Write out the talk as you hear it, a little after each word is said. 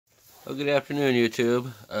Well, good afternoon,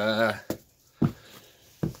 YouTube.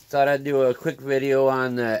 Thought I'd do a quick video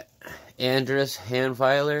on the Andrus hand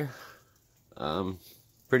filer.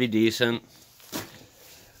 Pretty decent.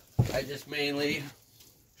 I just mainly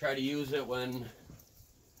try to use it when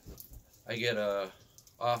I get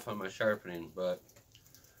off on my sharpening, but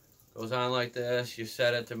goes on like this. You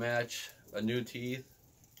set it to match a new teeth,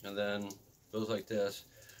 and then goes like this.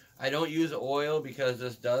 I don't use oil because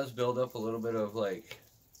this does build up a little bit of like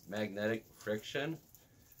magnetic friction,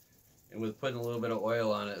 and with putting a little bit of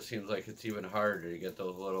oil on it, it seems like it's even harder to get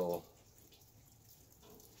those little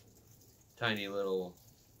tiny little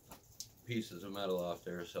pieces of metal off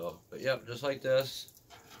there. So, but yep, just like this,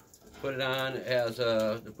 put it on. It has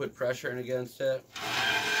to put pressure in against it.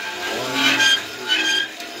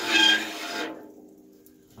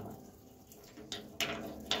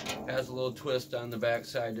 Has a little twist on the back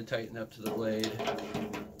side to tighten up to the blade.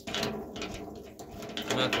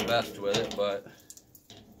 I'm not the best with it, but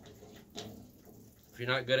if you're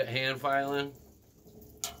not good at hand filing,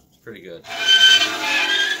 it's pretty good.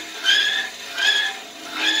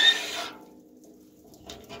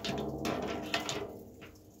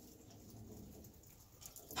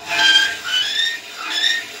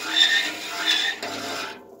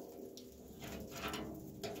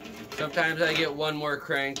 Sometimes I get one more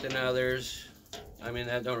crank than others. I mean,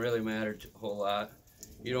 that don't really matter a whole lot.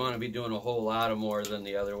 You don't want to be doing a whole lot of more than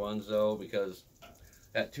the other ones though, because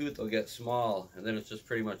that tooth will get small and then it's just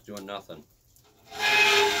pretty much doing nothing.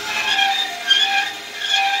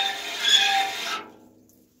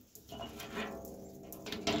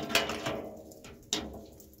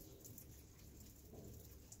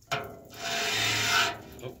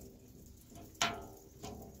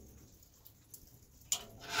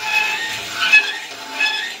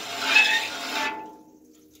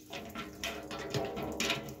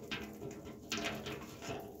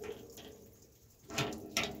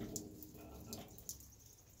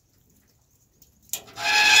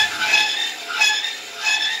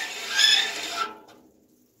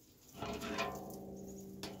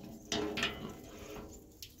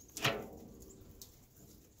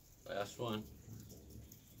 Last one.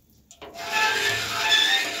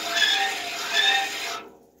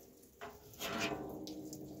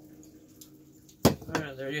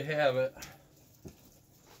 Alright, there you have it.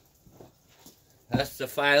 That's the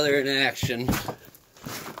filer in action.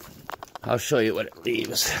 I'll show you what it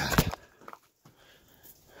leaves.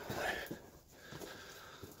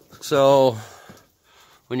 So,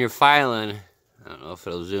 when you're filing, I don't know if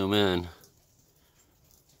it'll zoom in.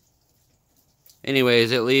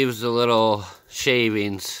 Anyways, it leaves the little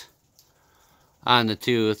shavings on the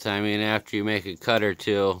tooth. I mean, after you make a cut or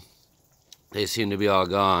two, they seem to be all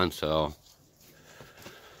gone. So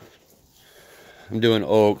I'm doing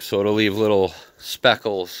oak, so it'll leave little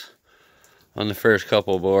speckles on the first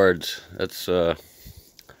couple boards. That's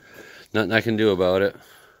nothing I can do about it.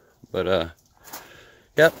 But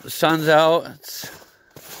yep, the sun's out.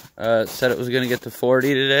 It said it was gonna get to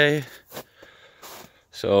 40 today.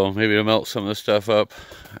 So maybe to melt some of the stuff up,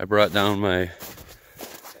 I brought down my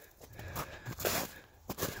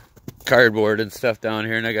cardboard and stuff down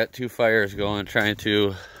here, and I got two fires going trying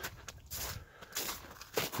to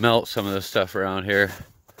melt some of the stuff around here.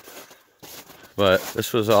 But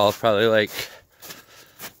this was all probably like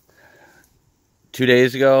 2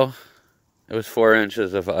 days ago. It was 4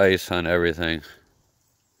 inches of ice on everything.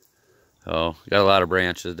 So got a lot of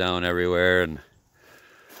branches down everywhere, and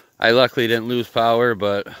I luckily didn't lose power,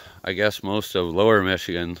 but I guess most of lower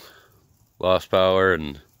Michigan lost power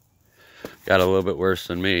and got a little bit worse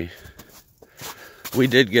than me. We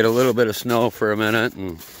did get a little bit of snow for a minute,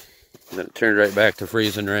 and then it turned right back to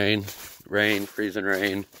freezing rain. Freezing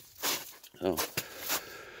rain. So,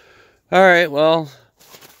 alright, well,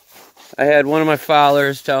 I had one of my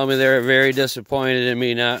filers tell me they were very disappointed in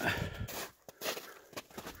me not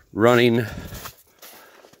running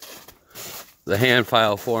the hand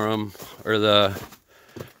file for them, or the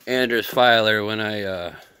Andrus filer, when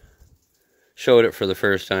I showed it for the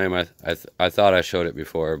first time. I thought I showed it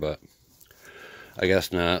before, but I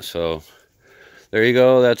guess not. So there you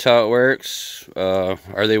go. That's how it works.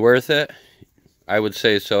 Are they worth it? I would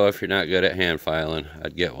say so. If you're not good at hand filing,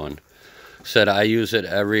 I'd get one. Said I use it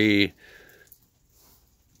every...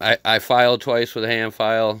 I file twice with a hand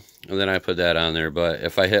file, and then I put that on there. But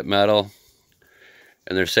if I hit metal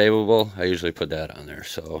and they're savable, I usually put that on there.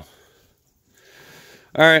 So,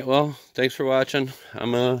 alright, well, thanks for watching.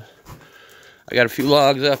 I got a few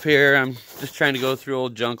logs up here. I'm just trying to go through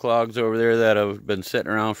old junk logs over there that have been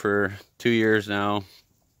sitting around for 2 years now.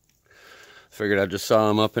 Figured I'd just saw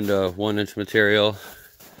them up into 1-inch material.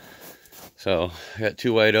 So I got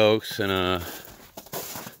 2 white oaks and I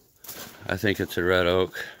think it's a red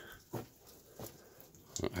oak.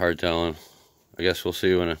 Hard telling. I guess we'll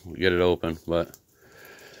see when we get it open. But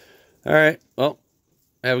all right, well,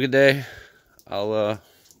 have a good day. I'll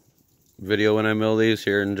video when I mill these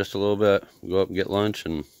here in just a little bit. Go up and get lunch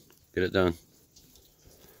and get it done.